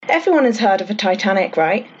Everyone has heard of the Titanic,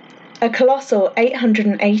 right? A colossal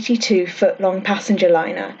 882-foot-long passenger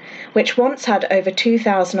liner, which once had over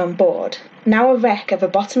 2,000 on board, now a wreck at the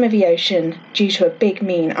bottom of the ocean due to a big,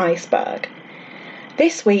 mean iceberg.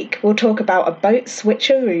 This week, we'll talk about a boat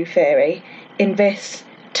switcheroo theory in this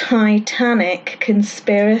Titanic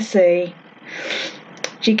conspiracy.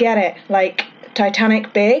 Do you get it? Like,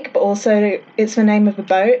 Titanic big, but also it's the name of a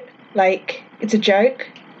boat? Like, it's a joke?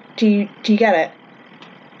 Do you get it?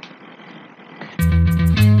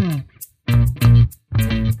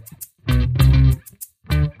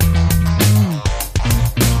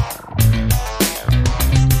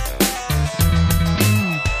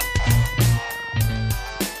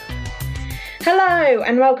 Hello,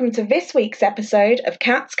 and welcome to this week's episode of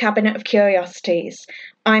Kat's Cabinet of Curiosities.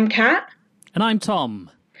 I'm Kat. And I'm Tom.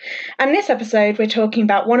 And this episode, we're talking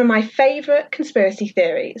about one of my favourite conspiracy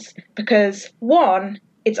theories, because 1,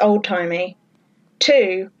 it's old-timey,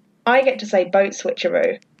 2, I get to say boat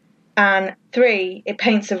switcheroo, and 3, it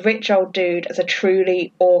paints a rich old dude as a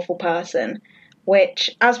truly awful person,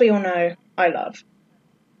 which, as we all know, I love.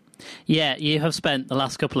 Yeah, you have spent the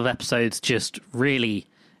last couple of episodes just really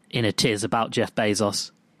in a tiz about Jeff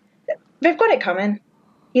Bezos. They've got it coming.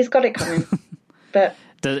 He's got it coming. But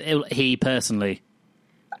he personally?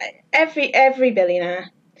 Every billionaire.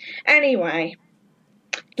 Anyway,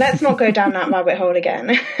 let's not go down that rabbit hole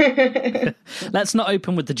again. Let's not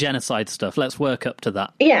open with the genocide stuff. Let's work up to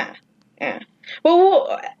that. Yeah.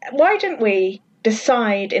 Well, why don't we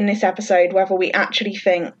decide in this episode whether we actually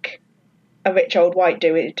think a rich old white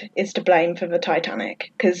dude is to blame for the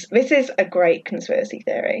Titanic? Because this is a great conspiracy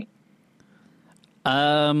theory.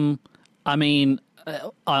 I mean,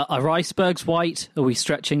 are icebergs white? Are we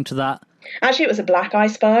stretching to that? Actually, it was a black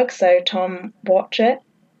iceberg, so Tom, watch it.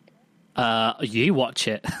 You watch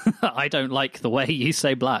it. I don't like the way you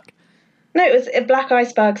say black. No, it was black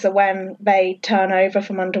icebergs are when they turn over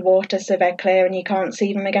from underwater, so they're clear and you can't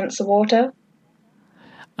see them against the water.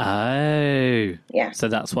 Oh. Yeah. So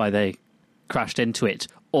that's why they crashed into it.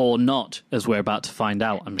 Or not, as we're about to find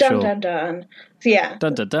out, I'm dun, sure. Dun, dun. So, yeah.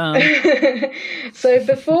 Dun, dun, dun. So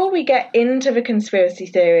before we get into the conspiracy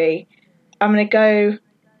theory, I'm going to go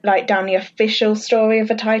down the official story of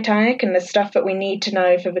the Titanic and the stuff that we need to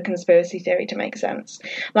know for the conspiracy theory to make sense.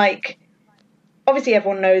 Like, obviously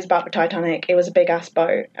everyone knows about the Titanic. It was a big-ass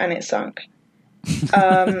boat, and it sunk.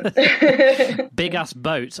 Big-ass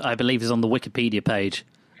boat, I believe, is on the Wikipedia page.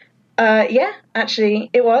 Yeah, actually,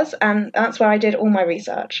 it was, and that's where I did all my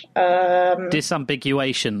research.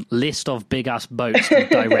 Disambiguation, list of big-ass boats that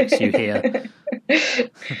directs you here.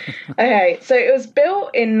 Okay, so it was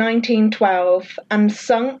built in 1912 and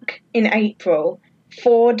sunk in April,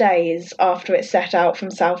 4 days after it set out from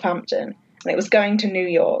Southampton, and it was going to New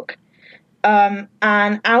York. And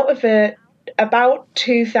out of it, about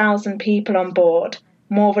 2,000 people on board,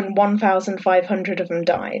 more than 1,500 of them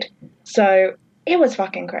died. So it was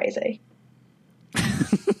fucking crazy.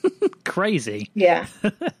 Crazy? Yeah.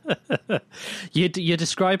 You're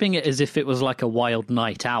describing it as if it was like a wild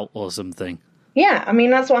night out or something. Yeah, I mean,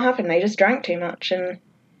 that's what happened. They just drank too much and,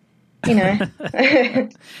 you know.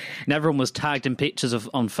 And everyone was tagged in pictures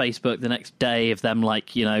on Facebook the next day of them,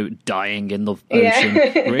 dying in the ocean.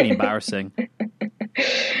 Yeah. Really embarrassing.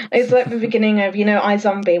 It's like the beginning of,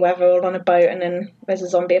 iZombie, where they're all on a boat and then there's a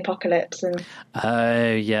zombie apocalypse. And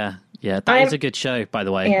oh, yeah. Yeah, that is a good show, by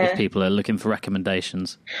the way, if people are looking for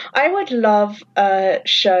recommendations. I would love a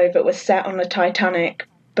show that was set on the Titanic,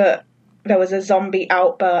 but there was a zombie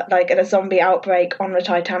outbreak on the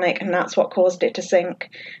Titanic, and that's what caused it to sink.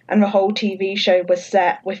 And the whole TV show was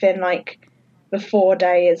set within, the 4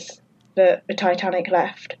 days that the Titanic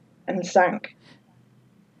left and sank.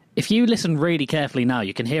 If you listen really carefully now,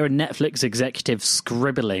 you can hear a Netflix executive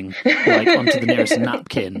scribbling onto the nearest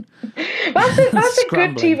napkin. That's a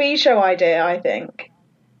good TV show idea, I think.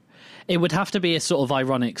 It would have to be a sort of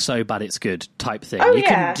ironic, so bad it's good type thing. Oh, you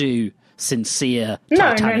couldn't do sincere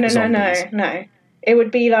Titanic zombies. No. It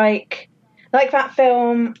would be like that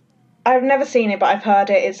film. I've never seen it, but I've heard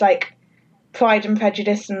it. It's like Pride and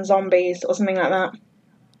Prejudice and Zombies or something like that.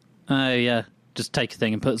 Oh, yeah. Just take a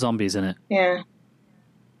thing and put zombies in it. Yeah.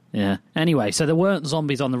 Yeah. Anyway, so there weren't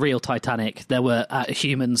zombies on the real Titanic. There were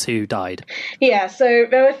humans who died. Yeah, so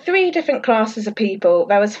there were 3 different classes of people.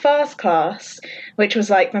 There was first class, which was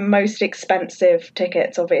the most expensive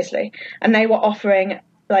tickets, obviously. And they were offering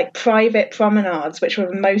private promenades, which were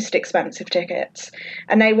the most expensive tickets.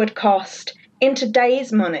 And they would cost, in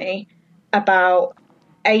today's money, about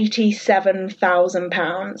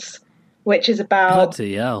 £87,000, which is about...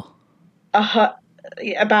 Bloody hell.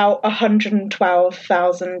 About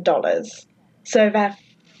 $112,000. So they're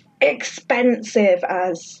expensive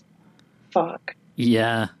as fuck.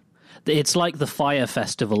 Yeah. It's like the Fire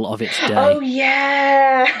Festival of its day. Oh,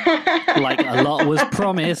 yeah. Like, a lot was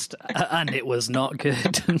promised, and it was not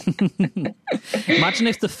good. Imagine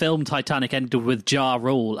if the film Titanic ended with Ja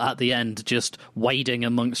Rule at the end, just wading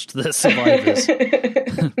amongst the survivors.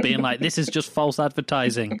 Being like, this is just false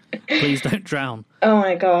advertising. Please don't drown. Oh,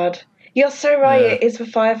 my God. You're so right, It is the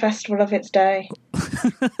Fire Festival of its day.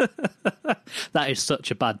 That is such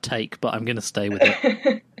a bad take, but I'm going to stay with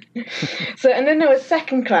it. So, and then there was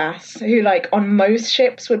second class, who, like, on most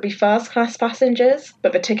ships would be first class passengers,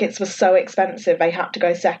 but the tickets were so expensive they had to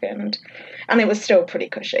go second, and it was still pretty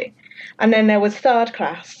cushy. And then there was third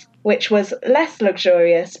class, which was less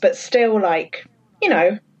luxurious, but still, like, you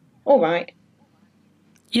know, all right.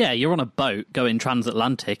 Yeah, you're on a boat going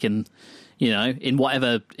transatlantic, and, you know, in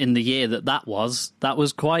the year that was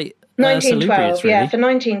quite 1912, really. yeah, for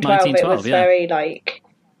 1912 it was yeah. very, like,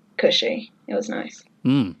 cushy. It was nice.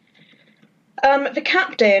 Mm. The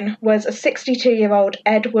captain was a 62-year-old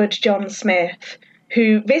Edward John Smith,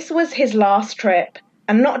 who this was his last trip,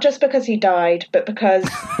 and not just because he died, but because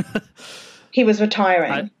he was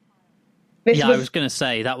retiring. I was going to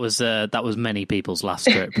say that was many people's last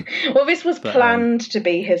trip. Well, this was planned to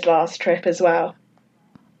be his last trip as well.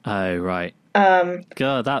 Oh, right.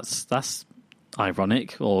 God, that's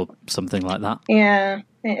ironic or something like that. Yeah,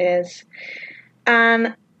 it is.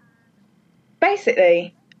 And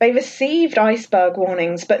basically, they received iceberg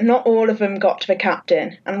warnings, but not all of them got to the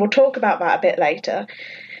captain, and we'll talk about that a bit later.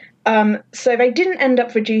 So they didn't end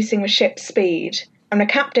up reducing the ship's speed, and the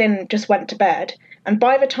captain just went to bed, and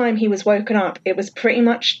by the time he was woken up, it was pretty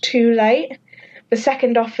much too late. The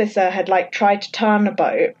second officer had, like, tried to turn the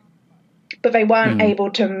boat, but they weren't able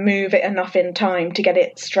to move it enough in time to get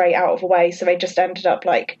it straight out of the way, so they just ended up,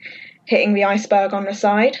 like, hitting the iceberg on the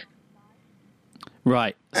side.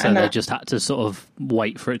 Right, so they just had to sort of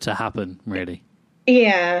wait for it to happen, really.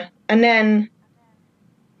 Yeah, and then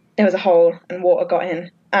there was a hole and water got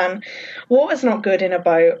in. And water's not good in a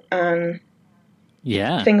boat, and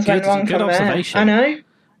things went wrong from observation. There.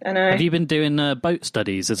 I know. Have you been doing boat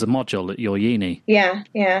studies as a module at your uni? Yeah.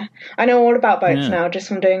 I know all about boats now, just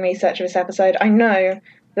from doing research for this episode. I know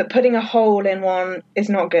that putting a hole in one is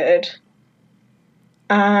not good.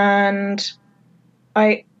 And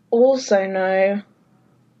I also know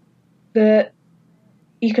that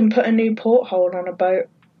you can put a new porthole on a boat.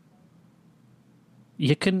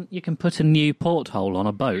 You can put a new porthole on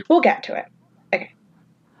a boat? We'll get to it. Okay.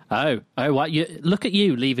 Oh, what? Look at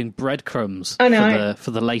you leaving breadcrumbs I know.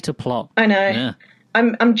 for the later plot. I know. Yeah.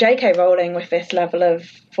 I'm J.K. Rowling with this level of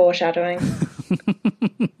foreshadowing.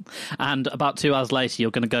 And about 2 hours later,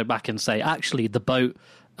 you're going to go back and say, actually, the boat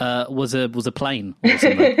was a plane or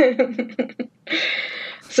something.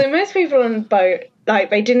 So most people on the boat, like,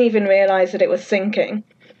 they didn't even realise that it was sinking.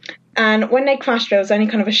 And when they crashed, there was only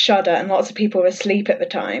kind of a shudder, and lots of people were asleep at the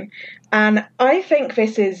time. And I think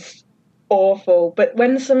this is awful, but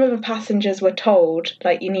when some of the passengers were told,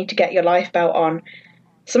 like, you need to get your lifebelt on,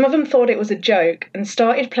 some of them thought it was a joke and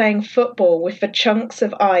started playing football with the chunks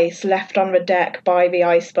of ice left on the deck by the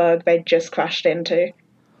iceberg they'd just crashed into.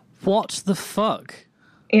 What the fuck?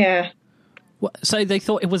 Yeah. So they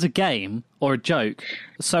thought it was a game or a joke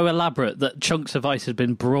so elaborate that chunks of ice had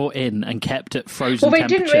been brought in and kept at frozen temperature. Well,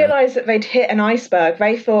 they didn't realise that they'd hit an iceberg.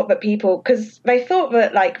 They thought that because they thought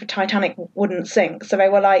that, like, the Titanic wouldn't sink. So they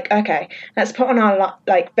were like, okay, let's put on our,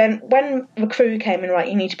 then when the crew came and, like,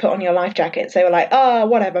 you need to put on your life jackets, they were like, oh,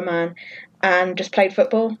 whatever, man. And just played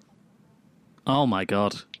football. Oh, my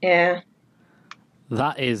God. Yeah.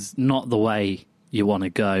 That is not the way you want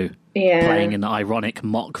to go. Yeah. Playing an ironic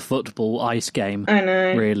mock football ice game. I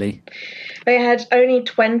know. Really. They had only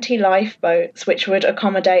 20 lifeboats, which would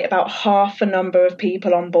accommodate about half the number of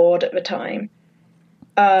people on board at the time.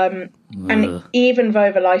 And even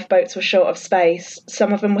though the lifeboats were short of space,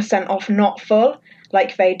 some of them were sent off not full.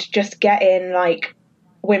 Like, they'd just get in, like,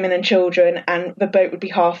 women and children, and the boat would be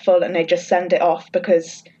half full, and they'd just send it off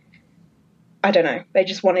because, I don't know, they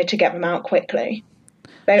just wanted to get them out quickly.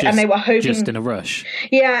 And they were hoping, just in a rush.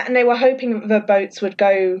 Yeah, and they were hoping the boats would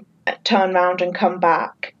go, turn round and come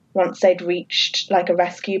back once they'd reached, like, a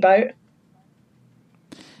rescue boat.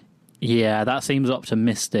 Yeah, that seems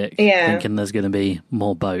optimistic. Yeah. Thinking there's going to be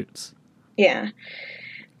more boats. Yeah.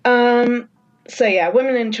 So yeah,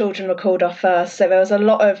 women and children were called off first. So there was a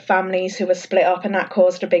lot of families who were split up, and that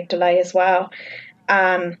caused a big delay as well.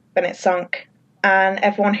 Then it sunk, and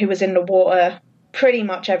everyone who was in the water. Pretty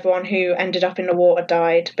much everyone who ended up in the water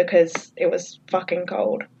died because it was fucking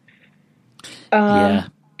cold. Kind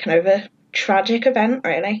of a tragic event,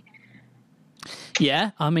 really.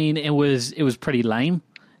 Yeah, I mean, it was pretty lame.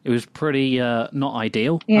 It was pretty not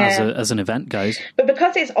ideal as an event goes. But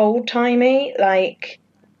because it's old-timey, like,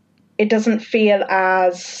 it doesn't feel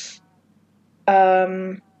as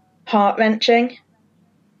heart-wrenching.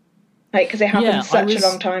 Like, because it happened such a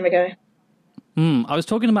long time ago. I was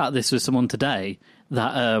talking about this with someone today,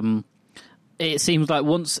 that it seems like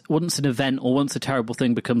once an event or once a terrible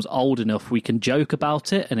thing becomes old enough, we can joke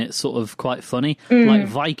about it, and it's sort of quite funny. Like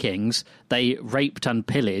Vikings, they raped and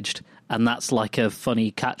pillaged, and that's like a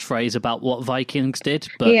funny catchphrase about what Vikings did.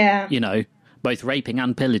 But, you know, both raping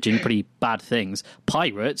and pillaging, pretty bad things.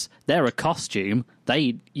 Pirates, they're a costume.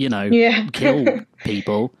 They, you know, kill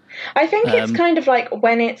people. I think it's kind of like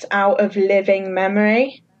when it's out of living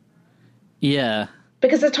memory. Yeah.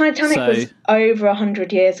 Because the Titanic was over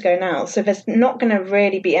 100 years ago now, so there's not going to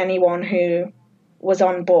really be anyone who was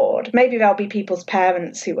on board. Maybe there'll be people's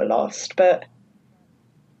parents who were lost, but...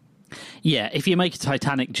 Yeah, if you make a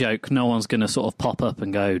Titanic joke, no one's going to sort of pop up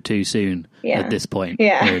and go too soon at this point.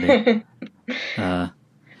 Yeah. Really.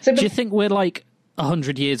 Do you think we're like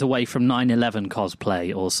 100 years away from 9/11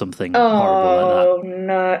 cosplay or something horrible like that? Oh,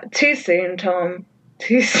 no. Too soon, Tom.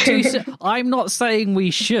 Too soon. I'm not saying we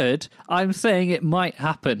should. I'm saying it might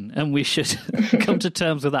happen, and we should come to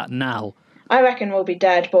terms with that now. I reckon we'll be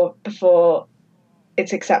dead before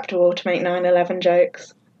it's acceptable to make 9/11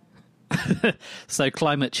 jokes. So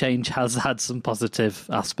climate change has had some positive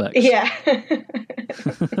aspects. Yeah.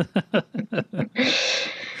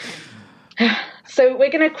 So we're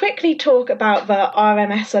going to quickly talk about the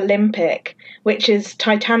RMS Olympic, which is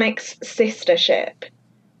Titanic's sister ship.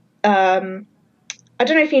 I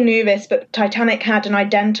don't know if you knew this, but Titanic had an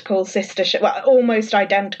identical sister ship, well, almost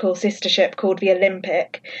identical sister ship called the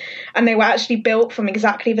Olympic, and they were actually built from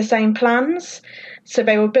exactly the same plans. So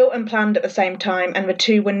they were built and planned at the same time, and the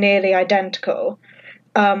two were nearly identical,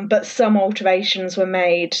 but some alterations were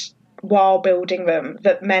made while building them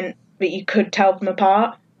that meant that you could tell them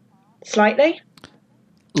apart slightly.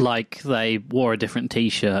 Like they wore a different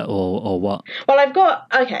T-shirt or what? Well, I've got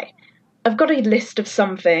a list of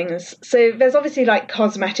some things. So there's obviously like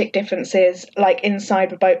cosmetic differences, like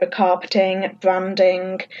inside the boat, the carpeting,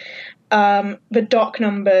 branding. The dock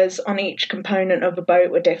numbers on each component of the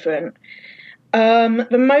boat were different.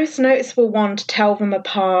 The most noticeable one to tell them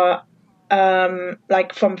apart,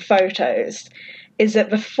 like from photos, is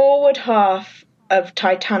that the forward half of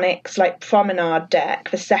Titanic's like promenade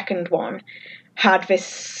deck, the second one, had this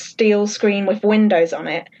steel screen with windows on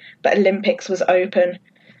it, but Olympic's was open.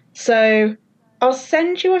 So I'll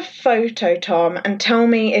send you a photo, Tom, and tell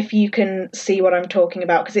me if you can see what I'm talking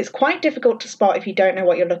about, because it's quite difficult to spot if you don't know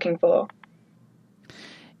what you're looking for.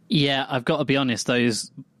 Yeah, I've got to be honest,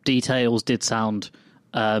 those details did sound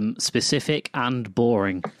specific and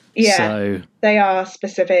boring. Yeah, so... they are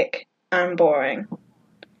specific and boring.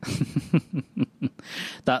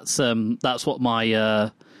 That's what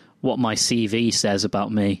my CV says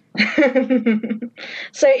about me.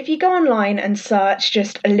 So if you go online and search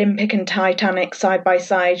just Olympic and Titanic side by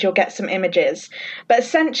side, you'll get some images. But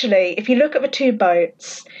essentially, if you look at the two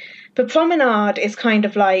boats, the promenade is kind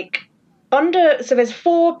of like so there's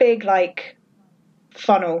four big like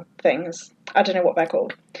funnel things. I don't know what they're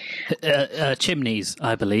called. Chimneys,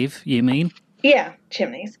 I believe you mean. Yeah,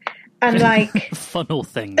 chimneys. And like funnel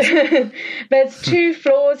things. There's two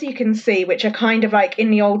floors you can see, which are kind of like in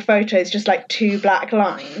the old photos, just like two black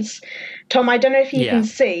lines. Tom, I don't know if you can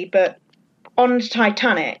see, but on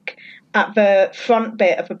Titanic, at the front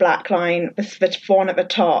bit of the black line, the one at the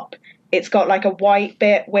top, it's got like a white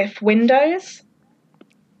bit with windows.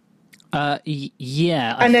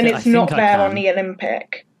 Yeah. And then it's not there on the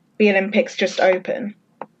Olympic. The Olympic's just open.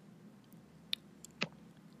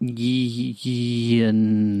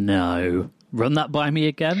 No. Run that by me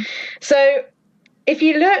again. So, if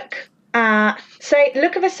you look at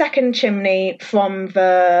the second chimney from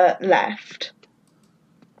the left.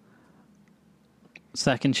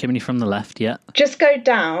 Second chimney from the left, yeah. Just go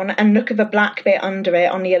down and look at the black bit under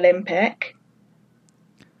it on the Olympic.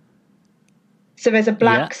 So there's a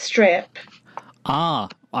black strip. Ah,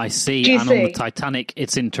 I see. Do you see? On the Titanic,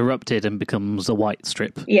 it's interrupted and becomes a white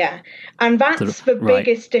strip. Yeah, and that's the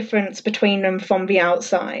biggest difference between them from the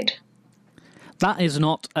outside. That is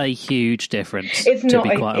not a huge difference, to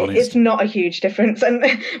be quite honest. It's not a huge difference. And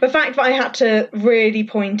the fact that I had to really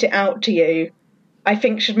point it out to you, I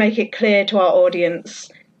think should make it clear to our audience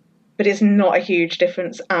that it's not a huge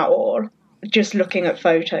difference at all, just looking at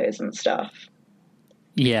photos and stuff.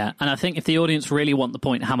 Yeah, and I think if the audience really want the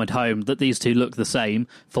point hammered home that these two look the same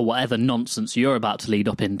for whatever nonsense you're about to lead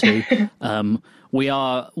up into,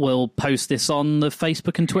 we'll post this on the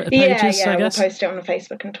Facebook and Twitter pages, I guess. We'll post it on the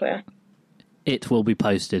Facebook and Twitter. it will be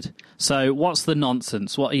posted. So what's the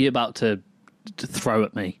nonsense? What are you about to throw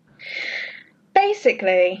at me?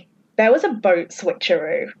 Basically, there was a boat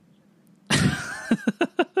switcheroo.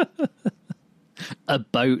 A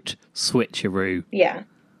boat switcheroo? Yeah.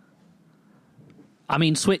 I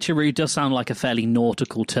mean, switcheroo does sound like a fairly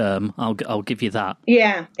nautical term. I'll give you that.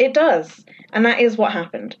 Yeah, it does. And that is what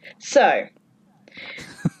happened. So...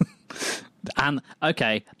 And,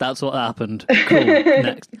 okay, that's what happened.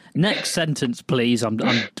 Cool. Next sentence, please. I'm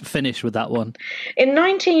finished with that one. In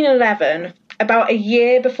 1911, about a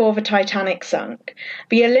year before the Titanic sunk,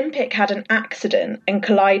 the Olympic had an accident and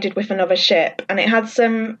collided with another ship, and it had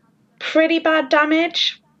some pretty bad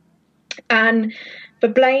damage. And the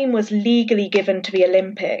blame was legally given to the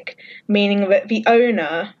Olympic, meaning that the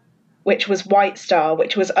owner, which was White Star,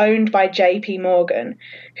 which was owned by JP Morgan,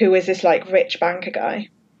 who was this like rich banker guy,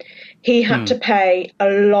 he had to pay a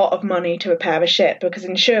lot of money to repair the ship because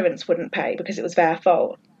insurance wouldn't pay because it was their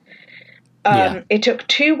fault. It took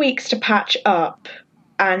 2 weeks to patch up,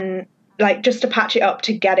 and like just to patch it up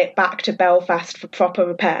to get it back to Belfast for proper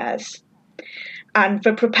repairs. And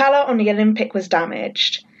the propeller on the Olympic was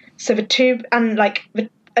damaged. So the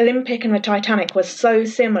Olympic and the Titanic was so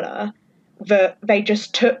similar that they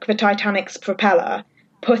just took the Titanic's propeller,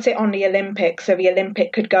 put it on the Olympic so the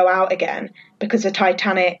Olympic could go out again, because the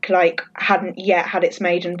Titanic hadn't yet had its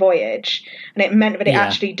maiden voyage, and it meant that it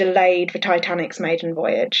actually delayed the Titanic's maiden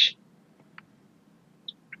voyage.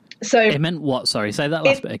 So it meant what? Sorry, say that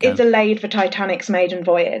last bit again. It delayed the Titanic's maiden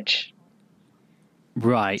voyage.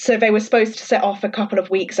 Right. So they were supposed to set off a couple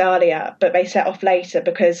of weeks earlier, but they set off later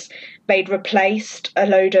because they'd replaced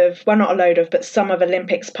some of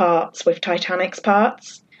Olympic's parts with Titanic's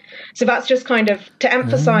parts. So that's just kind of to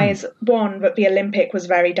emphasise, one, that the Olympic was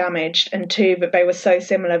very damaged, and two, that they were so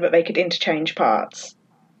similar that they could interchange parts.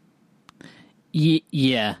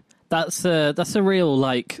 Yeah, that's a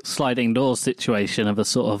real sliding door situation of a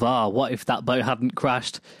sort of, what if that boat hadn't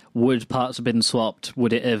crashed? Would parts have been swapped?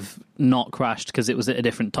 Would it have not crashed because it was at a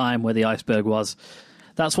different time where the iceberg was?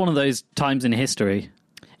 That's one of those times in history.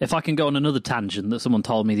 If I can go on another tangent that someone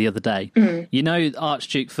told me the other day, you know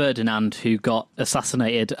Archduke Ferdinand, who got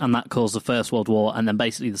assassinated, and that caused the First World War, and then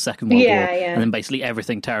basically the Second World War, and then basically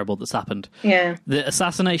everything terrible that's happened. Yeah. The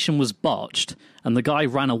assassination was botched, and the guy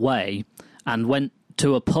ran away and went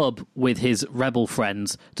to a pub with his rebel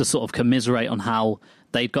friends to sort of commiserate on how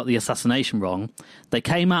they'd got the assassination wrong. They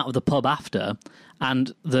came out of the pub after,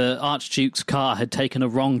 and the Archduke's car had taken a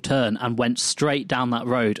wrong turn and went straight down that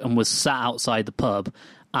road and was sat outside the pub,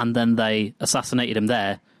 and then they assassinated him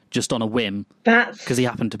there just on a whim because he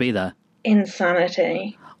happened to be there.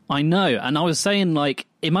 Insanity. I know, and I was saying,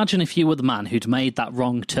 imagine if you were the man who'd made that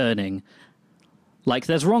wrong turning.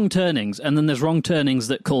 There's wrong turnings, and then there's wrong turnings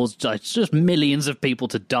that cause just millions of people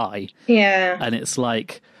to die. Yeah. And it's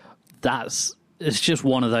it's just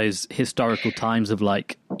one of those historical times of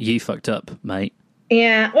you fucked up, mate.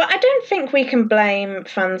 Yeah, well, I don't think we can blame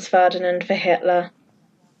Franz Ferdinand for Hitler.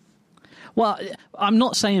 Well, I'm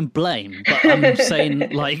not saying blame, but I'm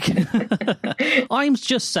saying, I'm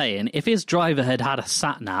just saying, if his driver had had a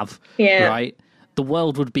sat-nav, right, the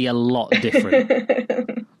world would be a lot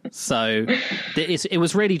different. So, it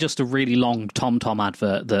was really just a really long TomTom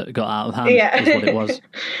advert that got out of hand, is what it was.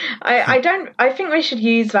 I think we should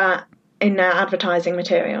use that in advertising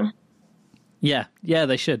material. Yeah,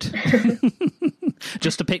 they should.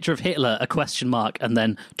 Just a picture of Hitler, a question mark, and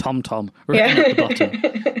then TomTom written at the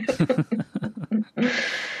bottom.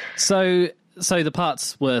 So the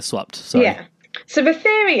parts were swapped. Sorry. Yeah. So the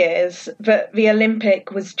theory is that the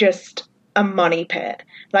Olympic was just a money pit.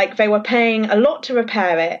 They were paying a lot to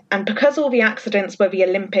repair it, and because all the accidents were the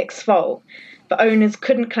Olympic's fault, the owners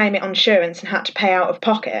couldn't claim it on insurance and had to pay out of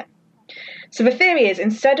pocket. So the theory is,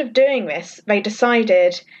 instead of doing this, they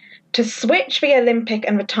decided to switch the Olympic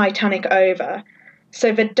and the Titanic over.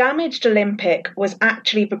 So the damaged Olympic was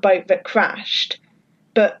actually the boat that crashed.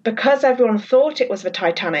 But because everyone thought it was the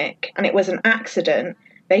Titanic and it was an accident,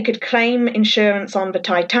 they could claim insurance on the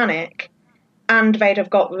Titanic, and they'd have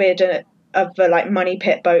got rid of the money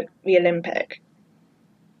pit boat, the Olympic.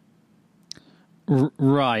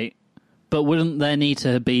 Right. But wouldn't there need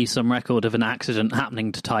to be some record of an accident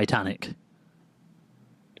happening to Titanic?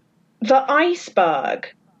 The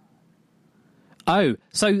iceberg. So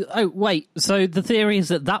the theory is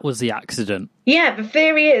that was the accident? Yeah, the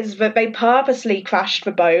theory is that they purposely crashed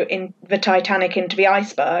the boat in the Titanic into the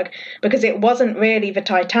iceberg because it wasn't really the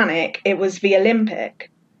Titanic, it was the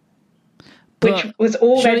Olympic. Which was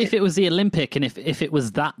already... Surely if it was the Olympic and if it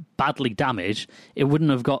was that badly damaged, it wouldn't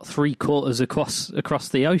have got 3/4 across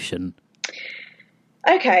the ocean.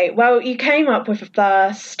 Okay, well, you came up with the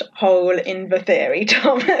first hole in the theory,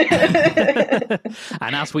 Tom.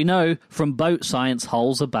 And as we know from boat science,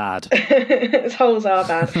 holes are bad. Holes are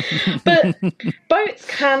bad. But boats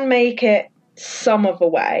can make it some of the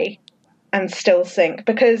way and still sink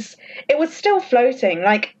because it was still floating.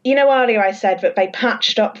 Like, earlier I said that they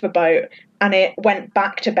patched up the boat and it went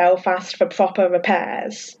back to Belfast for proper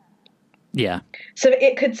repairs. Yeah. So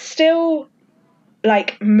it could still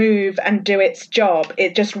move and do its job.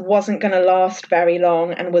 It just wasn't going to last very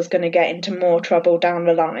long and was going to get into more trouble down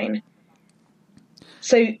the line.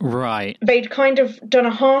 So right, they'd kind of done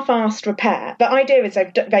a half-assed repair. The idea is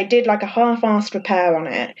they did a half-assed repair on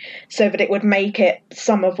it so that it would make it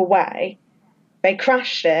some of the way. They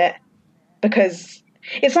crashed it because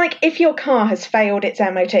it's like if your car has failed its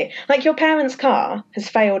MOT. Like your parents' car has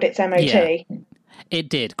failed its MOT. Yeah. It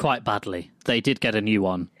did, quite badly. They did get a new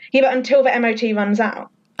one. Yeah, but until the MOT runs out.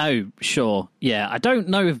 Oh, sure. Yeah, I don't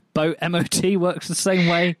know if boat MOT works the same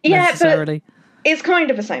way, yeah, necessarily. But it's kind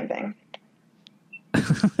of the same thing.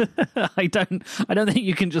 I don't think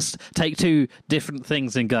you can just take two different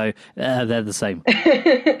things and go, they're the same.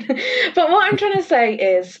 But what I'm trying to say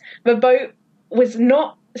is the boat was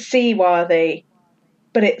not seaworthy,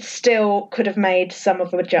 but it still could have made some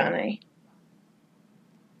of the journey.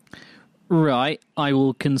 Right, I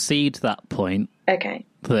will concede that point. Okay.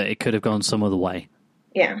 That it could have gone some other way.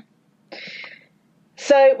 Yeah.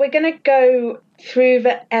 So we're going to go through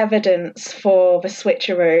the evidence for the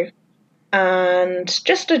switcheroo and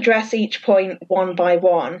just address each point one by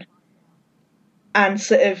one and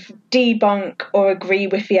sort of debunk or agree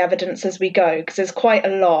with the evidence as we go, because there's quite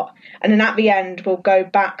a lot. And then at the end, we'll go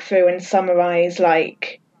back through and summarise,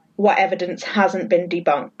 what evidence hasn't been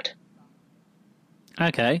debunked.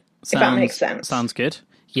 Okay. If that makes sense. Sounds good.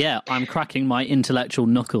 Yeah, I'm cracking my intellectual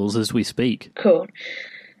knuckles as we speak. Cool.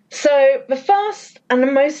 So the first and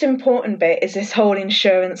the most important bit is this whole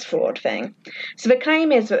insurance fraud thing. So the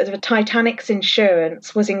claim is that the Titanic's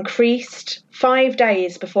insurance was increased 5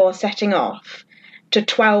 days before setting off to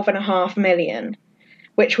 $12.5 million,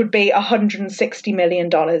 which would be $160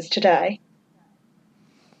 million today.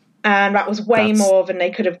 And that was way more than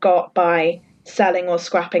they could have got by selling or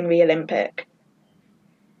scrapping the Olympic.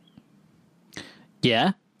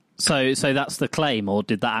 Yeah? So that's the claim, or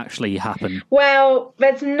did that actually happen? Well,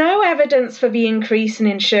 there's no evidence for the increase in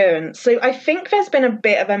insurance, so I think there's been a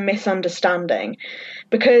bit of a misunderstanding,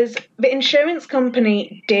 because the insurance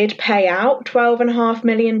company did pay out $12.5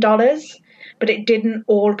 million, but it didn't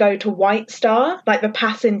all go to White Star. Like, the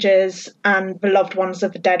passengers and the loved ones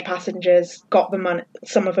of the dead passengers got the money,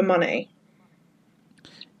 some of the money.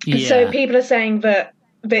 Yeah. So people are saying that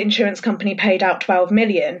the insurance company paid out $12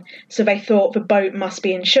 million, so they thought the boat must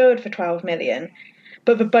be insured for $12 million.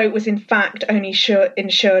 But the boat was in fact only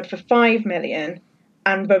insured for $5 million,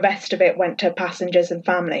 and the rest of it went to passengers and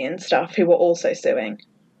family and stuff who were also suing.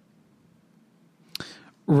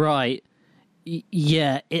 Right.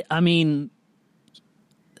 Yeah, I mean,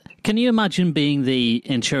 can you imagine being the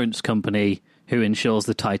insurance company who insures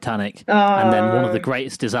the Titanic, and then one of the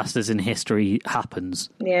greatest disasters in history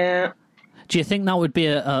happens? Yeah. Do you think that would be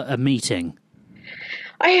a meeting?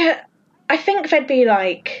 I think they'd be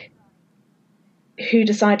like, who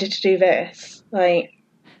decided to do this? Like,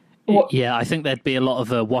 what? Yeah, I think there'd be a lot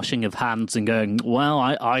of washing of hands and going, well,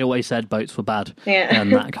 I always said boats were bad. Yeah.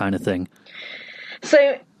 And that kind of thing.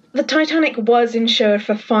 So the Titanic was insured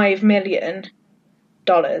for $5 million,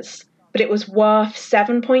 but it was worth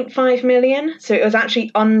 $7.5 million, so it was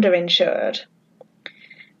actually underinsured.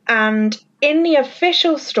 And in the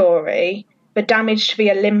official story, the damage to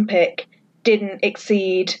the Olympic didn't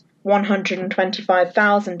exceed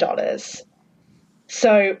 $125,000.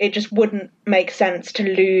 So it just wouldn't make sense to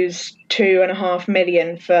lose $2.5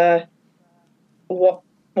 million for what,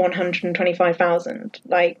 125,000?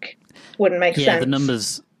 Like, wouldn't make sense. Yeah, the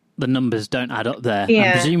numbers don't add up there. Yeah.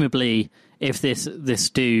 And presumably, if this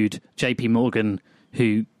dude, JP Morgan,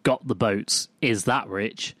 who got the boats, is that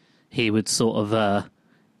rich, he would sort of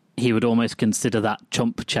he would almost consider that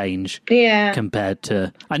chump change compared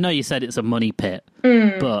to... I know you said it's a money pit,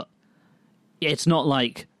 but it's not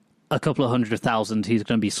like a couple of 100,000 he's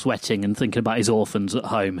going to be sweating and thinking about his orphans at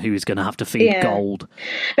home who he's going to have to feed gold.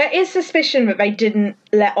 There is suspicion that they didn't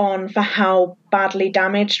let on for how badly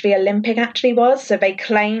damaged the Olympic actually was, so they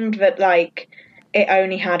claimed that, like, it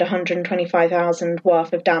only had 125,000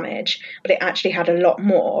 worth of damage, but it actually had a lot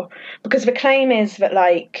more. Because the claim is that,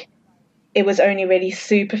 like, it was only really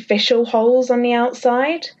superficial holes on the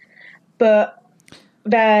outside, but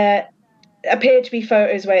there appear to be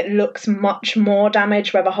photos where it looks much more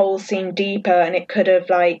damaged, where the holes seem deeper, and it could have,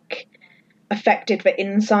 like, affected the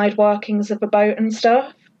inside workings of the boat and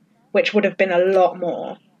stuff, which would have been a lot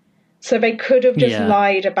more. So they could have just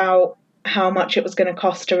lied about how much it was going to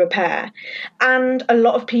cost to repair. And a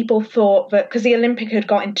lot of people thought that, because the Olympic had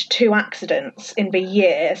got into 2 accidents in the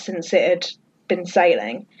year since it had been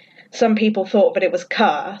sailing, some people thought that it was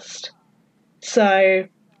cursed. So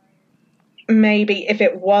maybe if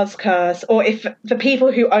it was cursed, or if the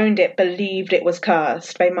people who owned it believed it was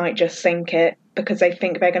cursed, they might just sink it because they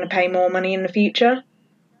think they're going to pay more money in the future.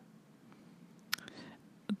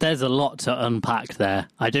 There's a lot to unpack there.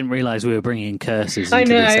 I didn't realise we were bringing curses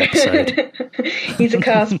into this episode. He's a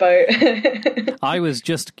curse boat. I was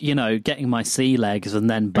just, getting my sea legs, and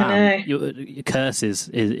then bam, curses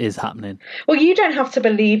is happening. Well, you don't have to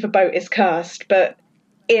believe a boat is cursed, but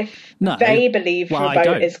if they believe the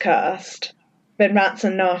boat is cursed, then that's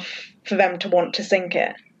enough for them to want to sink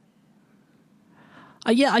it.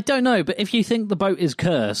 Yeah, I don't know, but if you think the boat is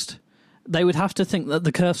cursed, they would have to think that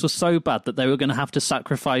the curse was so bad that they were going to have to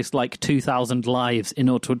sacrifice like 2,000 lives in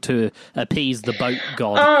order to appease the boat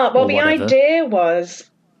god. Well, the idea was,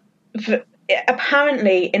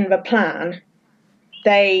 apparently in the plan,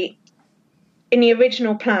 in the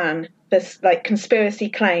original plan, this like conspiracy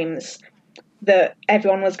claims that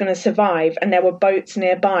everyone was going to survive and there were boats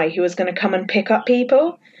nearby who was going to come and pick up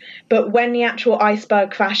people. But when the actual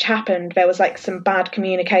iceberg crash happened, there was like some bad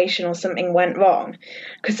communication or something went wrong.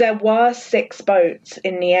 Because there were 6 boats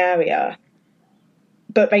in the area,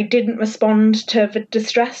 but they didn't respond to the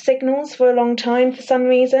distress signals for a long time for some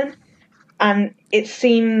reason. And it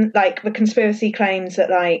seemed like the conspiracy claims that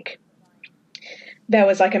like there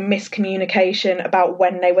was like a miscommunication about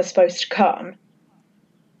when they were supposed to come.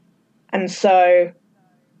 And so...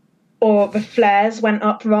 Or the flares went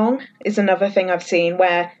up wrong is another thing I've seen,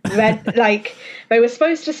 where red, like they were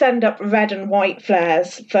supposed to send up red and white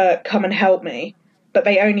flares for come and help me, but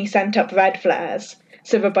they only sent up red flares.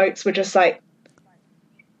 So the boats were just like,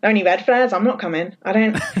 only red flares? I'm not coming. I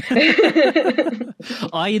don't.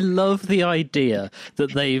 I love the idea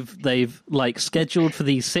that they've like scheduled for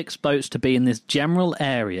these 6 boats to be in this general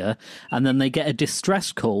area, and then they get a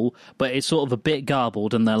distress call, but it's sort of a bit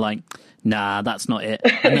garbled, and they're like, nah, that's not it.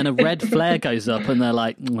 And then a red flare goes up, and they're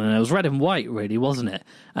like, well, it was red and white, really, wasn't it?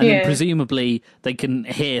 And then presumably they can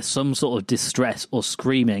hear some sort of distress or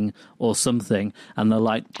screaming or something, and they're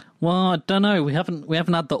like, well, I don't know, we haven't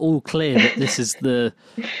had the all clear that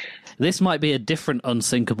this might be a different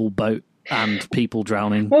unsinkable boat and people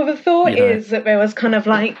drowning. Well, the thought is that there was kind of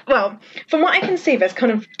like, well, from what I can see, there's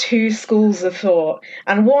kind of 2 schools of thought,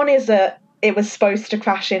 and one is that it was supposed to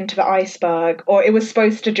crash into the iceberg, or it was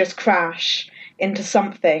supposed to just crash into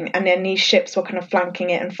something, and then these ships were kind of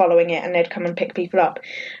flanking it and following it, and they'd come and pick people up.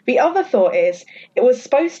 The other thought is it was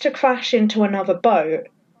supposed to crash into another boat,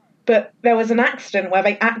 but there was an accident where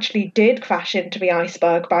they actually did crash into the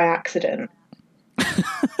iceberg by accident.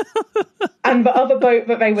 And the other boat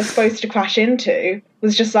that they were supposed to crash into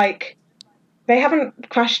was just like, they haven't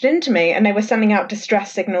crashed into me, and they were sending out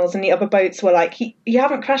distress signals, and the other boats were like, you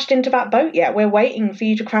haven't crashed into that boat yet, we're waiting for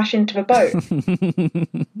you to crash into the boat.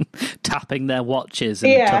 Tapping their watches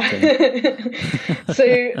and tucking.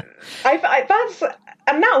 So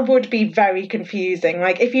that would be very confusing.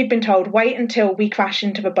 Like if you'd been told, wait until we crash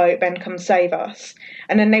into the boat, then come save us,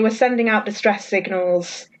 and then they were sending out distress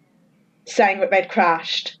signals saying that they'd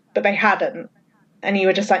crashed, but they hadn't, and you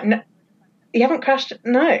were just like, no, you haven't crashed.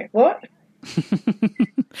 No, what?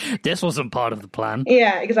 This wasn't part of the plan.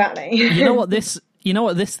 Yeah, exactly. You know what this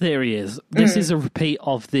theory is? This is a repeat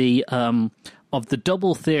of the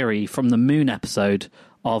double theory from the moon episode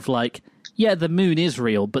of like, yeah, the moon is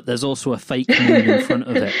real, but there's also a fake moon in front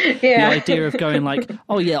of it. Yeah. The idea of going like,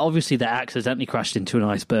 oh yeah, obviously they accidentally crashed into an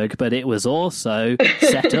iceberg, but it was also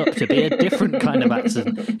set up to be a different kind of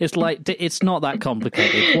accident. It's like, it's not that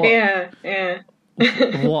complicated. Yeah.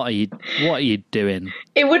 What are you doing?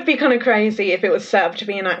 It would be kind of crazy if it was set up to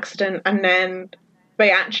be an accident and then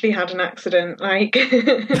they actually had an accident. Like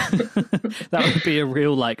that would be a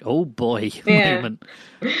real like, oh boy moment.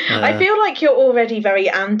 I feel like you're already very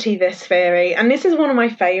anti this theory, and this is one of my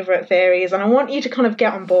favourite theories, and I want you to kind of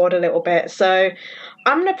get on board a little bit. So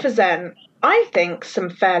I'm going to present, I think,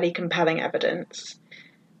 some fairly compelling evidence,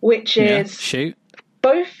 which is shoot.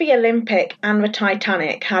 Both the Olympic and the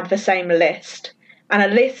Titanic had the same list. And a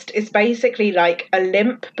list is basically like a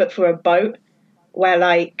limp, but for a boat, where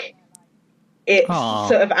like it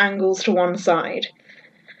sort of angles to one side.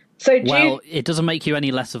 So it doesn't make you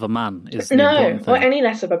any less of a man. Or any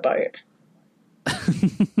less of a boat.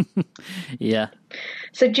 Yeah.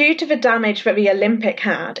 So due to the damage that the Olympic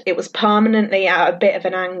had, it was permanently at a bit of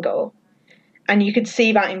an angle, and you could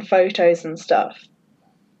see that in photos and stuff.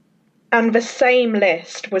 And the same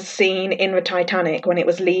list was seen in the Titanic when it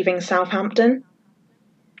was leaving Southampton.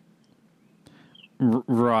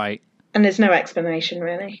 Right. And there's no explanation,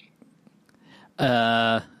 really.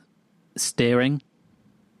 Steering?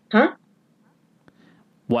 Huh?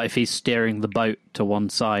 What if he's steering the boat to one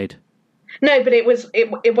side? No, but it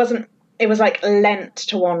wasn't, it was like lent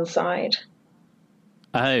to one side.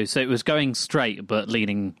 Oh, so it was going straight but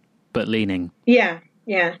leaning. Yeah,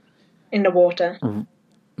 in the water.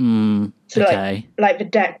 So okay. like the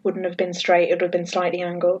deck wouldn't have been straight, it would have been slightly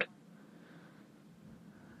angled.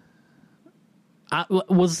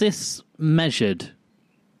 Was this measured?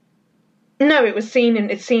 No, it's seen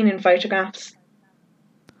in photographs.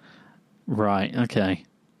 Right, okay.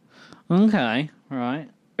 Okay, right.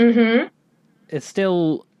 Mm-hmm. It's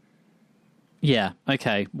still... Yeah,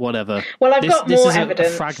 okay, whatever. Well, I've got more evidence. This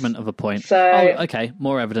is a fragment of a point. So, oh, okay,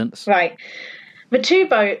 more evidence. Right. The two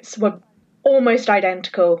boats were almost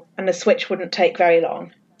identical and the switch wouldn't take very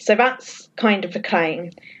long. So that's kind of the claim.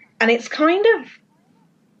 And it's kind of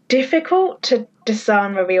difficult to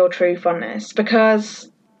discern the real truth on this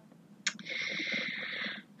because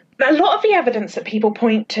a lot of the evidence that people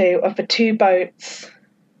point to of the two boats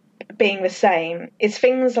being the same is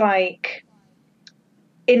things like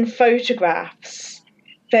in photographs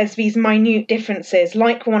there's these minute differences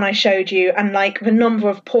like the one I showed you, and like the number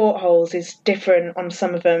of portholes is different on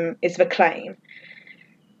some of them is the claim.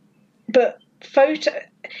 But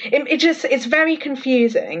it's very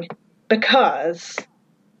confusing because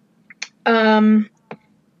in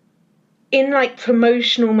like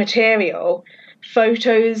promotional material,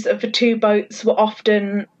 photos of the two boats were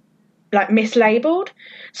often like mislabeled.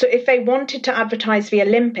 So if they wanted to advertise the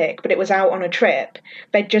Olympic but it was out on a trip,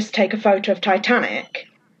 they'd just take a photo of Titanic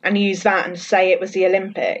and use that and say it was the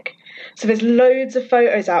Olympic. So there's loads of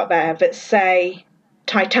photos out there that say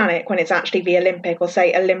Titanic when it's actually the Olympic, or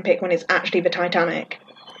say Olympic when it's actually the Titanic.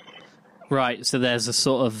 Right, so there's a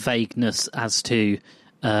sort of vagueness as to,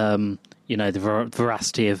 the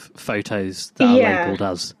veracity of photos that are labelled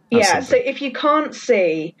as yeah, something. So if you can't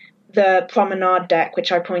see the promenade deck,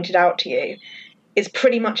 which I pointed out to you, it's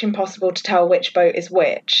pretty much impossible to tell which boat is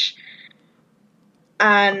which.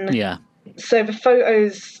 And so the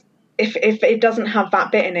photos, if it doesn't have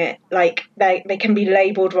that bit in it, like they can be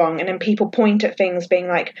labelled wrong, and then people point at things being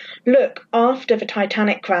like, look, after the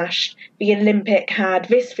Titanic crash, the Olympic had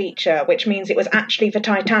this feature, which means it was actually the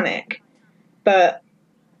Titanic. But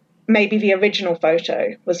maybe the original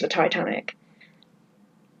photo was the Titanic.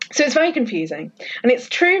 So it's very confusing. And it's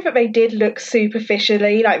true that they did look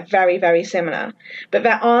superficially like very, very similar, but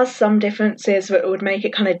there are some differences that would make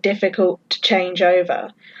it kind of difficult to change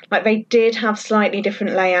over. Like they did have slightly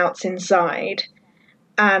different layouts inside,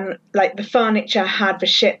 and like the furniture had the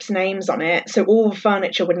ship's names on it, so all the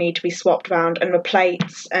furniture would need to be swapped around, and the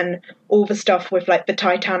plates and all the stuff with like the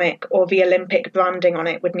Titanic or the Olympic branding on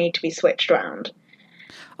it would need to be switched around.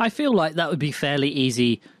 I feel like that would be fairly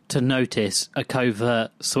easy to notice, a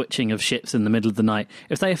covert switching of ships in the middle of the night.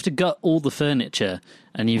 If they have to gut all the furniture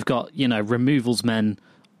and you've got, removals men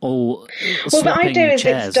all swapping the idea is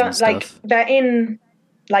chairs it's done, and stuff. like they're in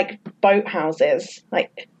like boat houses.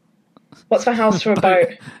 Like, what's the house for a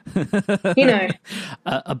boat?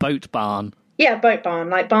 A boat barn. Yeah, boat barn,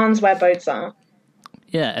 like barns where boats are.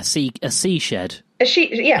 Yeah, a sea shed.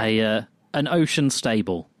 Yeah. An ocean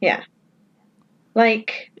stable. Yeah.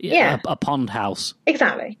 Like, yeah. A pond house.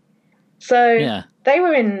 Exactly. So they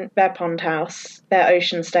were in their pond house, their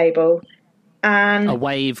ocean stable, and... a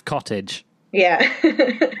wave cottage. Yeah.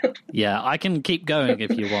 Yeah, I can keep going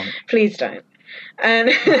if you want. Please don't.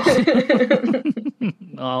 And...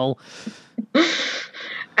 Oh.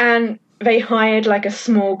 And they hired like a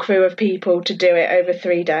small crew of people to do it over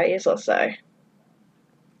 3 days or so.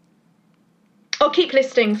 I'll keep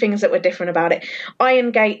listing things that were different about it.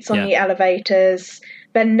 Iron gates on the elevators.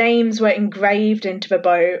 Their names were engraved into the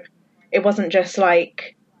boat. It wasn't just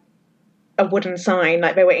like a wooden sign,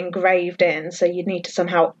 like they were engraved in, so you'd need to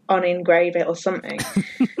somehow unengrave it or something.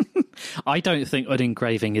 I don't think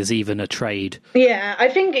unengraving is even a trade. Yeah, I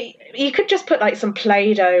think you could just put like some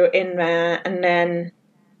Play-Doh in there and then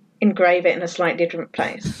engrave it in a slightly different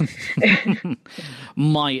place.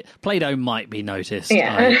 Play-Doh might be noticed,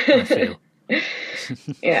 yeah. I feel.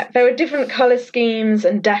 Yeah, there were different colour schemes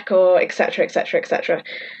and decor, etc., etc., etc.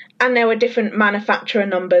 And there were different manufacturer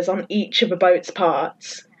numbers on each of the boat's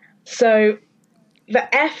parts. So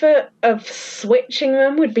the effort of switching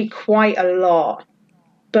them would be quite a lot.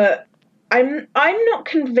 But I'm not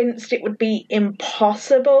convinced it would be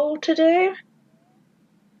impossible to do.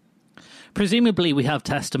 Presumably we have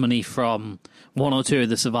testimony from one or two of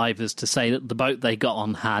the survivors to say that the boat they got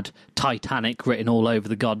on had Titanic written all over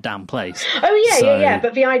the goddamn place. Oh, yeah.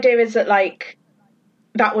 But the idea is that, like,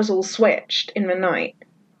 that was all switched in the night.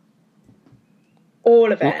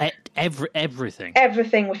 All of it. Well, everything.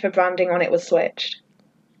 Everything with the branding on it was switched.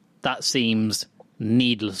 That seems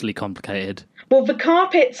needlessly complicated. Well, the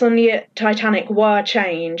carpets on the Titanic were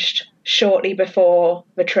changed shortly before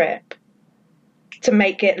the trip to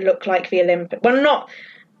make it look like the Olympic. Well, not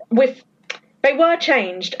with. They were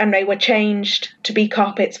changed, and they were changed to be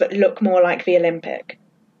carpets that look more like the Olympic,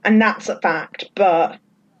 and that's a fact. But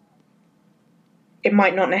it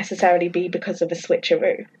might not necessarily be because of the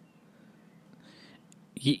switcheroo.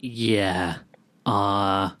 Yeah.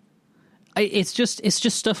 It's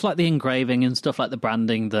just stuff like the engraving and stuff like the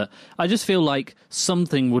branding that I just feel like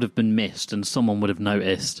something would have been missed and someone would have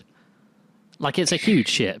noticed. Like, it's a huge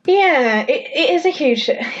ship. Yeah, it is a huge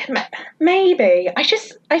ship. Maybe. I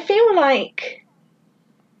feel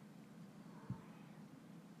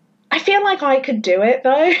like I could do it,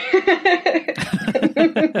 though.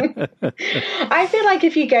 I feel like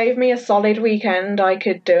if you gave me a solid weekend, I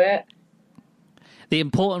could do it. The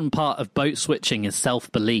important part of boat switching is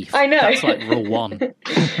self-belief. I know. That's like rule one.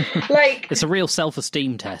 Like, it's a real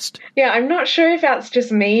self-esteem test. Yeah, I'm not sure if that's just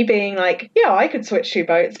me being like, yeah, I could switch two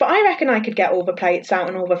boats, but I reckon I could get all the plates out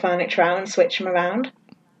and all the furniture out and switch them around.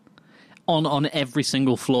 On every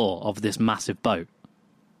single floor of this massive boat?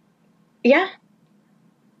 Yeah.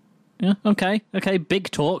 Yeah, okay. Big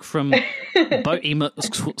talk from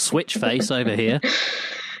Boaty Switch Face over here.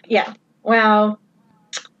 Yeah, well,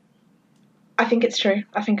 I think it's true.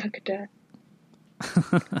 I think I could do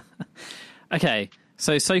it. Okay,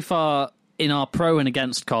 so far in our pro and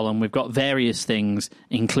against column, we've got various things,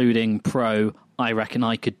 including pro, I reckon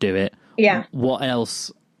I could do it. Yeah. What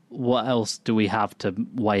else do we have to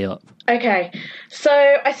weigh up? Okay, so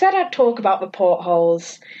I said I'd talk about the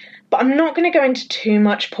portholes, but I'm not going to go into too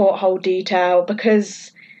much porthole detail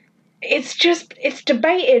because it's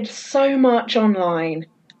debated so much online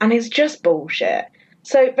and it's just bullshit.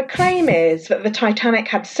 So the claim is that the Titanic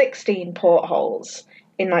had 16 portholes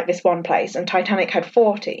in like this one place and Titanic had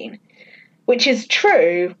 14, which is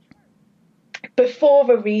true before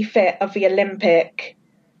the refit of the Olympic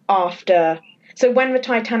after. So when the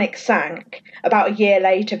Titanic sank, about a year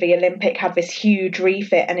later, the Olympic had this huge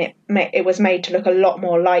refit and it was made to look a lot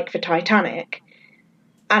more like the Titanic.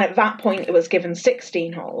 And at that point, it was given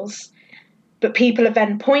 16 holes. But people are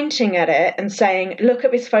then pointing at it and saying, look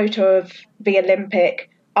at this photo of the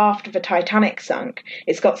Olympic after the Titanic sunk.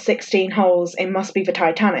 It's got 16 holes. It must be the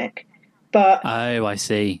Titanic. But oh, I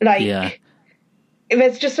see. Yeah.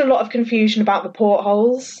 There's just a lot of confusion about the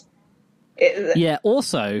portholes. Yeah,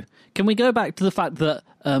 also, can we go back to the fact that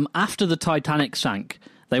after the Titanic sank,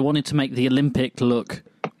 they wanted to make the Olympic look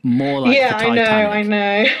more like the Titanic? Yeah, I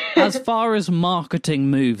know. As far as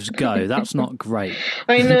marketing moves go, that's not great.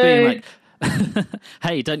 I know. Being like,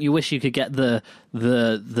 hey, don't you wish you could get the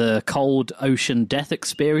cold ocean death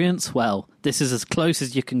experience? Well, this is as close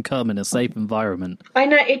as you can come in a safe environment. I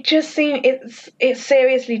know, it just seems, it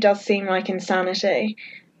seriously does seem like insanity.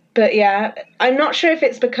 But yeah, I'm not sure if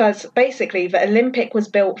it's because basically the Olympic was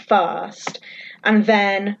built first, and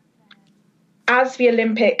then as the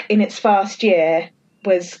Olympic in its first year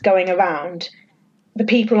was going around, the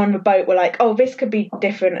people on the boat were like, oh, this could be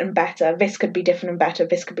different and better, this could be different and better,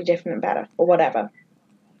 this could be different and better, or whatever.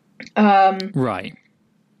 Right.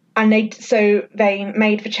 And they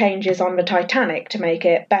made the changes on the Titanic to make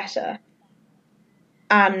it better.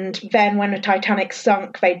 And then when the Titanic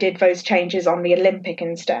sunk, they did those changes on the Olympic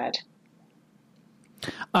instead.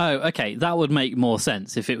 Oh, okay. That would make more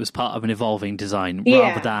sense if it was part of an evolving design, Yeah.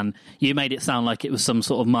 rather than you made it sound like it was some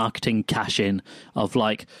sort of marketing cash-in of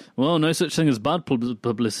like, well, no such thing as bad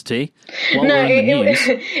publicity. While No, we're in the news.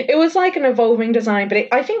 it was like an evolving design, but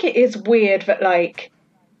I think it is weird that, like,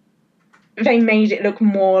 they made it look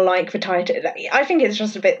more like the Titanic. I think it's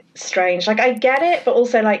just a bit strange. Like, I get it, but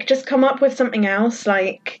also, like, just come up with something else,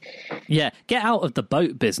 like... Yeah, get out of the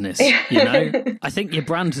boat business, you know? I think your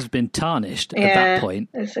brand has been tarnished at that point.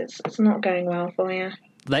 It's not going well for you.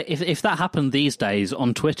 If that happened these days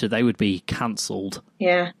on Twitter, they would be cancelled.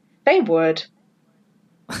 Yeah, they would.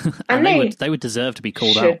 and they would deserve to be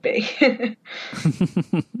called out. Should be.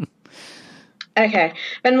 Okay,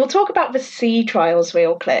 then we'll talk about the sea trials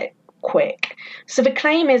real quick. So the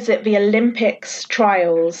claim is that the Olympics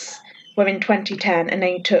trials were in 2010 and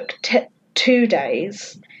they took 2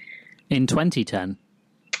 days. In 2010?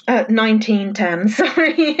 1910,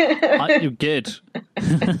 sorry. You're good.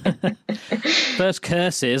 First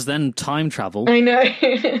curses, then time travel. I know.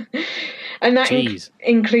 And that Jeez.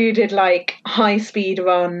 included, like, high-speed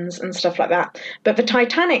runs and stuff like that. But the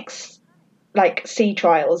Titanic's, like, sea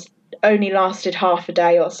trials only lasted half a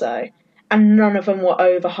day or so, and none of them were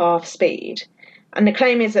over half speed. And the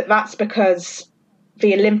claim is that that's because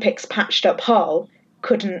the Olympic's patched-up hull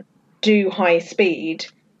couldn't do high speed,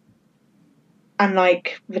 and,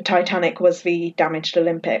 like, the Titanic was the damaged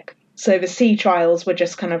Olympic. So the sea trials were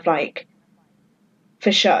just kind of, like,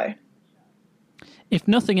 for show. If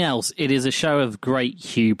nothing else, it is a show of great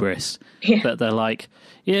hubris. Yeah. That they're like,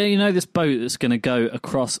 yeah, you know this boat that's going to go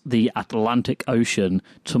across the Atlantic Ocean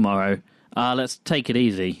tomorrow? Let's take it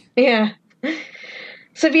easy. Yeah.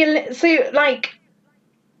 So, the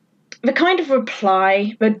kind of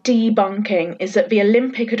reply, the debunking, is that the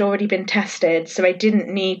Olympic had already been tested, so they didn't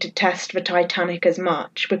need to test the Titanic as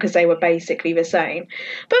much because they were basically the same.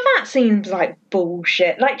 But that seems like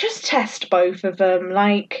bullshit. Like, just test both of them.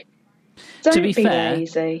 Like, don't to be fair,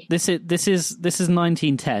 lazy. This is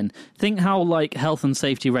 1910. Think how like health and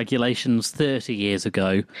safety regulations 30 years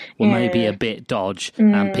ago were maybe a bit dodge,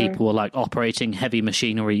 and people were like operating heavy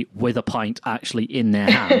machinery with a pint actually in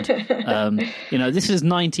their hand. This is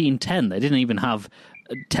 1910. They didn't even have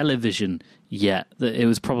television yet. It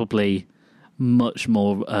was probably much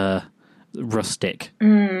more rustic.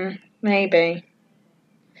 Maybe.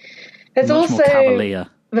 There's much also more cavalier.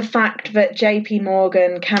 The fact that JP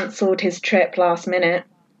Morgan cancelled his trip last minute.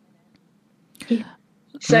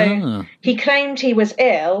 So he claimed he was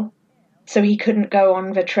ill, so he couldn't go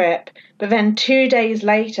on the trip. But then 2 days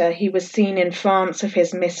later, he was seen in France with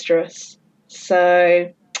his mistress.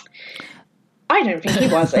 So I don't think he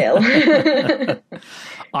was ill.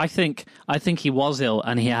 I think he was ill,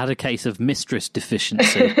 and he had a case of mistress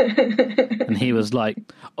deficiency, and he was like,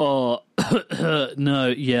 "Oh, no,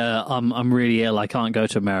 yeah, I'm really ill. I can't go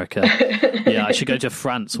to America. Yeah, I should go to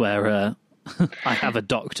France, where I have a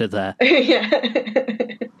doctor there."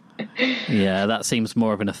 Yeah, that seems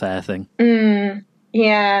more of an affair thing.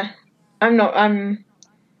 Yeah, I'm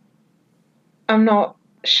not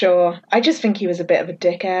sure. I just think he was a bit of a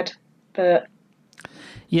dickhead, but.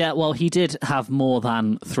 Yeah, well, he did have more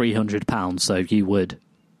than £300, so you would.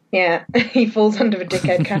 Yeah, he falls under the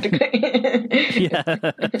dickhead category. Yeah,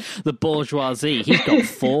 the bourgeoisie. He's got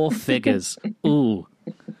 4 figures. Ooh.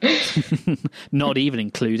 Not even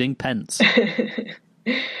including pence.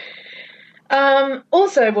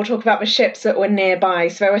 Also, we'll talk about the ships that were nearby.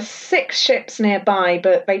 So there were 6 ships nearby,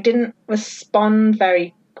 but they didn't respond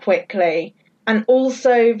very quickly. And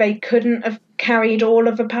also, they couldn't have carried all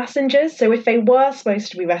of the passengers. So if they were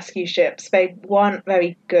supposed to be rescue ships, they weren't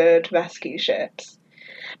very good rescue ships.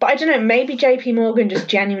 But I don't know, maybe JP Morgan just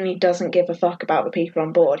genuinely doesn't give a fuck about the people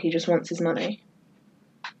on board. He just wants his money.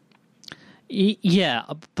 Yeah,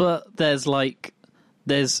 but there's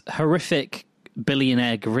horrific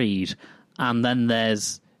billionaire greed, and then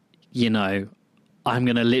there's, I'm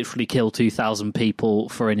going to literally kill 2,000 people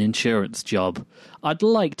for an insurance job. I'd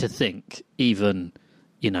like to think even,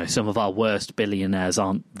 some of our worst billionaires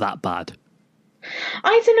aren't that bad.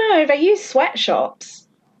 I don't know. They use sweatshops.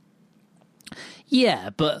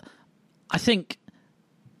 Yeah, but I think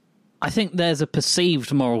there's a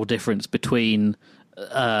perceived moral difference between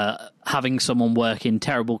having someone work in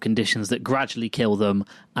terrible conditions that gradually kill them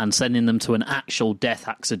and sending them to an actual death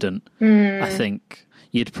accident. I think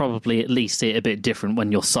you'd probably at least see it a bit different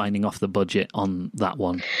when you're signing off the budget on that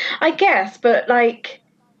one. I guess, but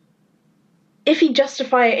if you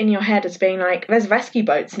justify it in your head as being like, there's rescue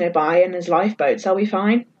boats nearby and there's lifeboats, are we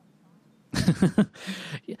fine?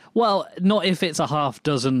 Well, not if it's a half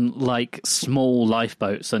dozen small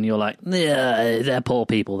lifeboats and you're like, yeah, they're poor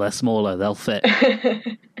people, they're smaller, they'll fit.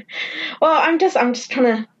 Well, I'm just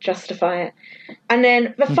trying to justify it. And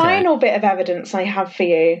then the final bit of evidence I have for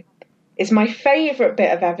you is my favourite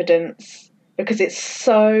bit of evidence because it's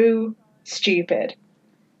so stupid.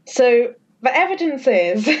 So the evidence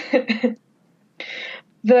is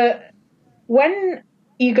that when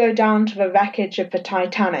you go down to the wreckage of the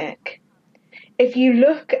Titanic, if you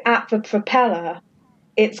look at the propeller,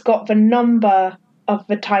 it's got the number of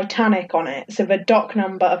the Titanic on it, so the dock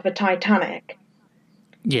number of the Titanic.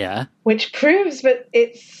 Yeah. Which proves that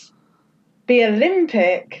it's the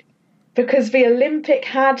Olympic, because the Olympic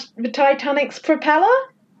had the Titanic's propeller.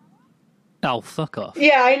 Oh, fuck off.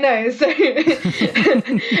 Yeah, I know. So,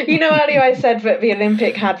 earlier I said that the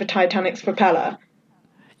Olympic had the Titanic's propeller.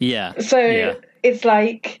 Yeah. So it's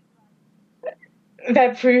like,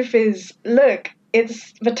 their proof is, look,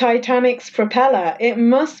 it's the Titanic's propeller. It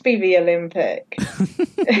must be the Olympic.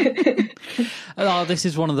 Oh, this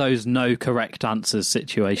is one of those no correct answers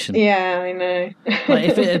situation. Yeah, I know. Like,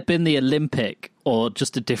 if it had been the Olympic or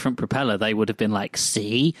just a different propeller, they would have been like,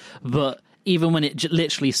 see? But even when it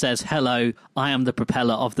literally says, hello, I am the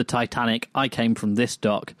propeller of the Titanic, I came from this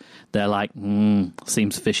dock, they're like,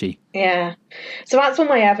 seems fishy. Yeah. So that's all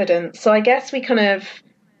my evidence. So I guess we kind of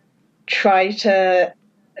try to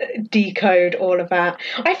decode all of that.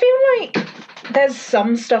 I feel like there's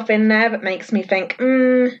some stuff in there that makes me think,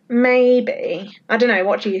 maybe. I don't know.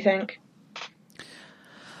 What do you think?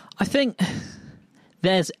 I think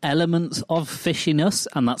there's elements of fishiness,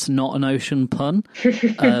 and that's not an ocean pun.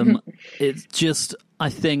 It's just, I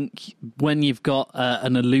think, when you've got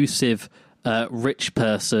an elusive rich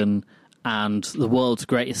person and the world's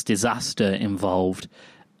greatest disaster involved,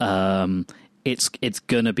 it's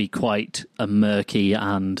going to be quite a murky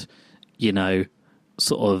and,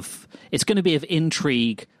 sort of, it's going to be of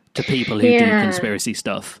intrigue to people who do conspiracy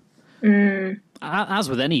stuff. As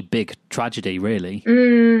with any big tragedy, really.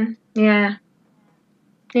 Yeah.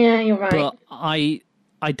 Yeah, you're right. But I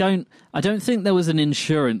don't think there was an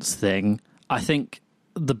insurance thing. I think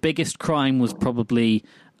the biggest crime was probably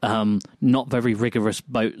not very rigorous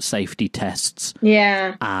boat safety tests.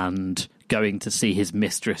 Yeah. And going to see his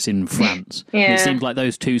mistress in France. Yeah. And it seemed like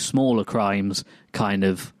those two smaller crimes kind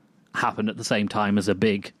of happened at the same time as a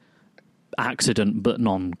big accident, but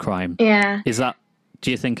non-crime. Yeah.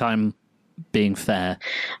 Do you think I'm being fair?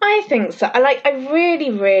 I think so. I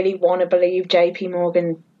really, really want to believe JP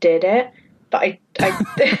Morgan did it, but I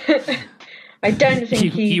I don't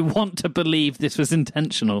think you want to believe this was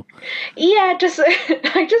intentional. Yeah,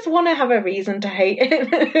 I just want to have a reason to hate him.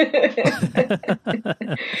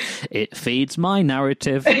 It feeds my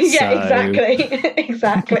narrative. Yeah,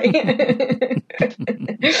 exactly.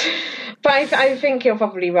 But I think you're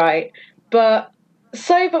probably right. But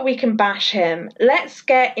so that we can bash him, let's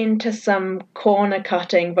get into some corner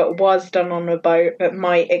cutting that was done on a boat that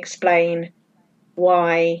might explain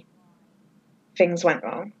why things went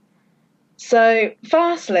wrong. So,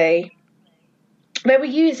 firstly, they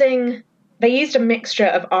used a mixture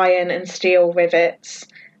of iron and steel rivets,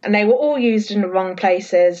 and they were all used in the wrong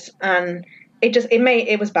places, and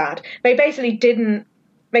it was bad.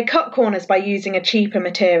 They cut corners by using a cheaper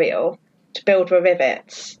material to build the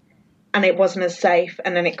rivets, and it wasn't as safe,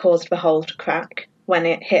 and then it caused the hull to crack when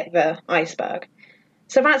it hit the iceberg.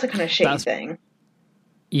 So that's a kind of shitty thing.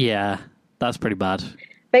 Yeah, that's pretty bad.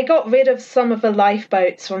 They got rid of some of the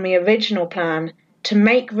lifeboats from the original plan to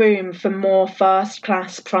make room for more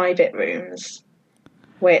first-class private rooms,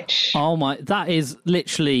 which... Oh my, that is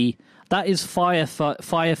Fire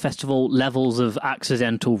Festival levels of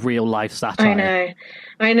accidental real-life satire.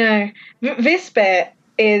 I know. This bit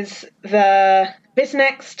is this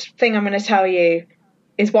next thing I'm going to tell you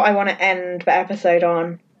is what I want to end the episode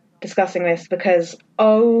on, discussing this, because,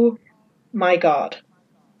 oh my God.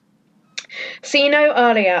 So,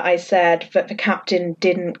 earlier I said that the captain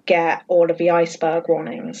didn't get all of the iceberg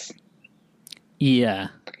warnings. Yeah.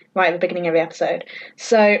 Right at the beginning of the episode.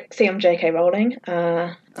 So, see, I'm J.K. Rowling.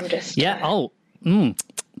 I'm just... Yeah,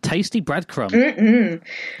 tasty breadcrumb.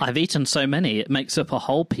 I've eaten so many, it makes up a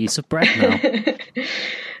whole piece of bread now.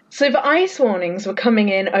 So the ice warnings were coming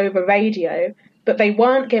in over radio, but they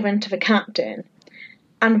weren't given to the captain.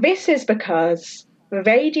 And this is because the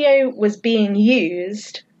radio was being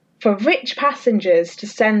used for rich passengers to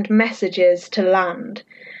send messages to land.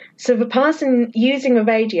 So the person using the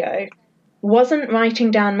radio wasn't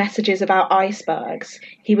writing down messages about icebergs.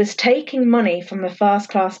 He was taking money from the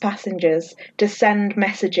first-class passengers to send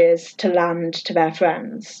messages to land to their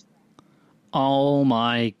friends. Oh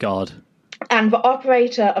my God. And the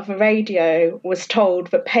operator of the radio was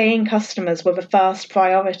told that paying customers were the first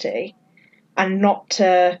priority and not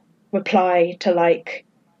to reply to,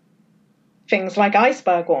 things like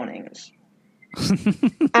iceberg warnings.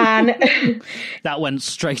 And that went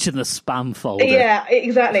straight in the spam folder. Yeah,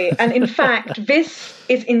 exactly. And in fact, this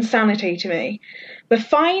is insanity to me. The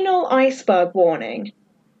final iceberg warning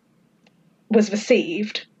was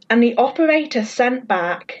received, and the operator sent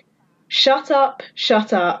back, shut up,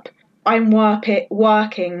 I'm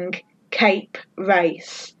working Cape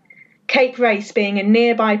Race. Cape Race being a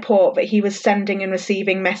nearby port that he was sending and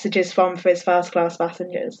receiving messages from for his first-class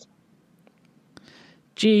passengers.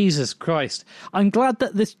 Jesus Christ. I'm glad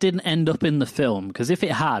that this didn't end up in the film, because if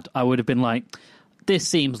it had, I would have been like, this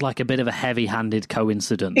seems like a bit of a heavy-handed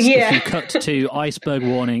coincidence. Yeah. If you cut to iceberg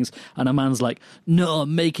warnings and a man's like, no,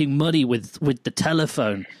 I'm making money with the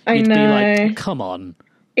telephone, you'd be like, come on.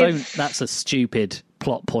 That's a stupid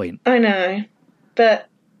plot point. I know. But,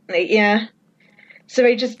 yeah. So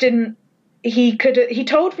they just didn't. He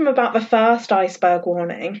told them about the first iceberg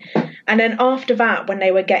warning, and then after that, when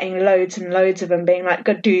they were getting loads and loads of them being like,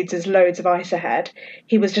 "Good dudes, there's loads of ice ahead,"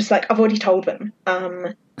 he was just like, "I've already told them."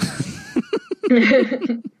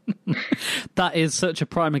 That is such a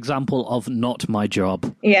prime example of not my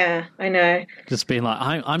job. Yeah, I know. Just being like,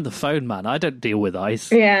 I'm the phone man. I don't deal with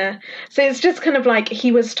ice. Yeah. So it's just kind of like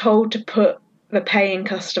he was told to put the paying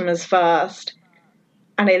customers first,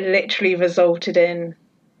 and it literally resulted in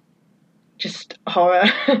just horror.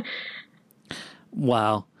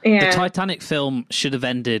 Wow. Yeah. The Titanic film should have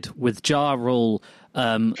ended with Ja Rule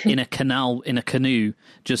in a canal, in a canoe,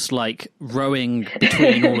 just like rowing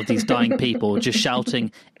between all of these dying people, just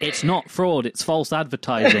shouting, "It's not fraud, it's false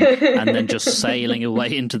advertising," and then just sailing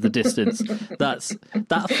away into the distance.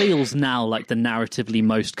 That feels now like the narratively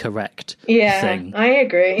most correct thing. I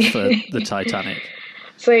agree. For the Titanic.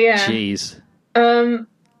 So yeah. Jeez.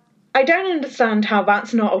 I don't understand how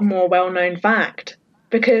that's not a more well-known fact,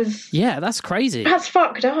 because yeah, that's crazy. That's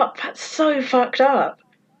fucked up. That's so fucked up.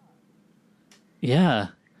 Yeah.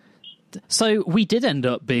 So we did end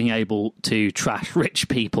up being able to trash rich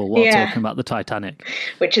people while talking about the Titanic.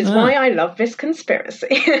 Which is why I love this conspiracy.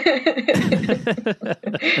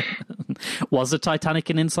 Was the Titanic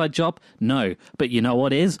an inside job? No. But you know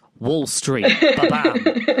what is? Wall Street. Ba-bam.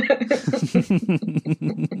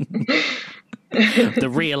 The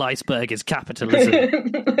real iceberg is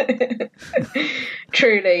capitalism.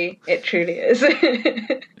 Truly. It truly is.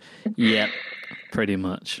 Yep. Pretty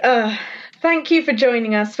much. Thank you for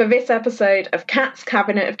joining us for this episode of Cat's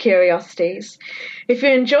Cabinet of Curiosities. If you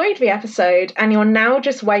enjoyed the episode and you're now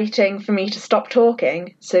just waiting for me to stop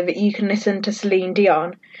talking so that you can listen to Celine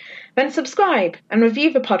Dion, then subscribe and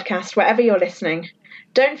review the podcast wherever you're listening.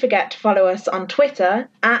 Don't forget to follow us on Twitter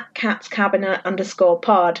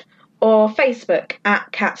 @catscabinet_pod or Facebook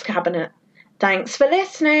 @catscabinet. Thanks for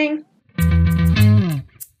listening.